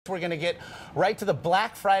We're going to get right to the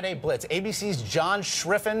Black Friday Blitz. ABC's John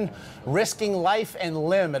Schriffen risking life and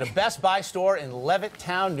limb at a Best Buy store in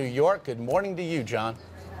Levittown, New York. Good morning to you, John.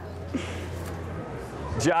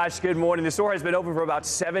 Josh, good morning. The store has been open for about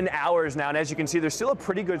 7 hours now, and as you can see, there's still a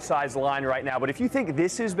pretty good sized line right now. But if you think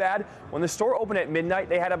this is bad, when the store opened at midnight,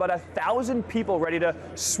 they had about 1,000 people ready to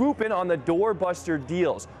swoop in on the doorbuster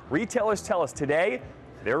deals. Retailers tell us today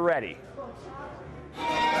they're ready.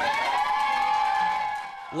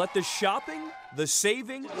 Let the shopping, the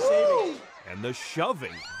saving, and the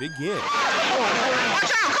shoving begin.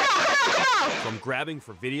 From grabbing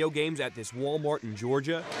for video games at this Walmart in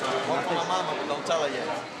Georgia,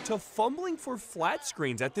 to fumbling for flat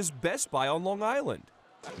screens at this Best Buy on Long Island.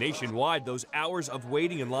 Nationwide, those hours of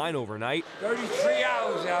waiting in line overnight, 33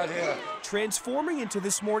 hours out here, transforming into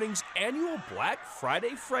this morning's annual Black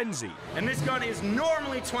Friday frenzy. And this gun is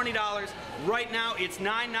normally $20. Right now, it's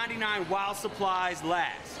 $9.99 while supplies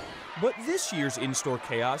last. But this year's in-store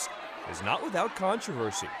chaos is not without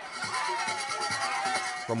controversy.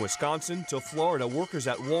 From Wisconsin to Florida, workers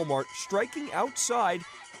at Walmart striking outside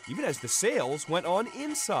even as the sales went on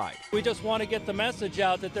inside. We just want to get the message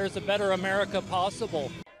out that there's a better America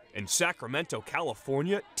possible. In Sacramento,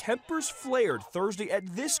 California, tempers flared Thursday at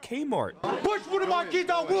this Kmart. push one of my kids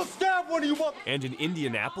out, we'll stab one of you. And in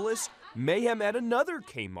Indianapolis, mayhem at another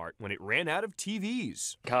Kmart when it ran out of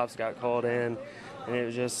TVs. Cops got called in, and it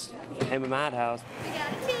was just became a madhouse. We got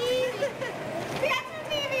TVs. We got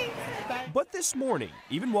some TVs. But this morning,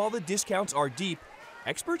 even while the discounts are deep,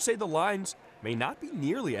 experts say the lines may not be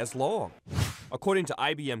nearly as long. According to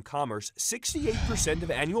IBM Commerce, 68%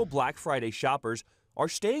 of annual Black Friday shoppers are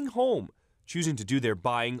staying home, choosing to do their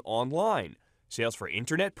buying online. Sales for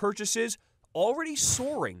internet purchases already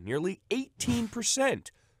soaring nearly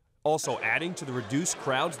 18%. Also adding to the reduced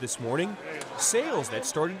crowds this morning, sales that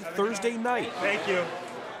started Thursday night. Thank you.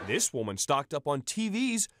 This woman stocked up on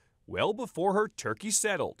TVs well before her turkey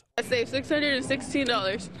settled. I saved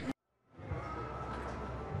 $616.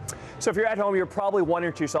 So if you're at home, you're probably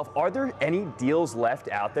wondering to yourself, are there any deals left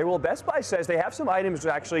out there? Well, Best Buy says they have some items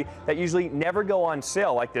actually that usually never go on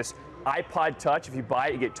sale, like this iPod Touch. If you buy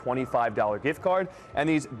it, you get $25 gift card. And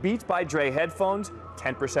these Beats by Dre headphones,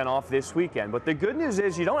 10% off this weekend. But the good news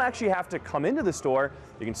is you don't actually have to come into the store.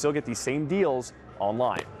 You can still get these same deals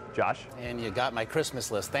online. Josh? And you got my Christmas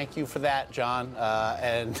list. Thank you for that, John.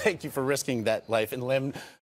 And thank you for risking that life and limb.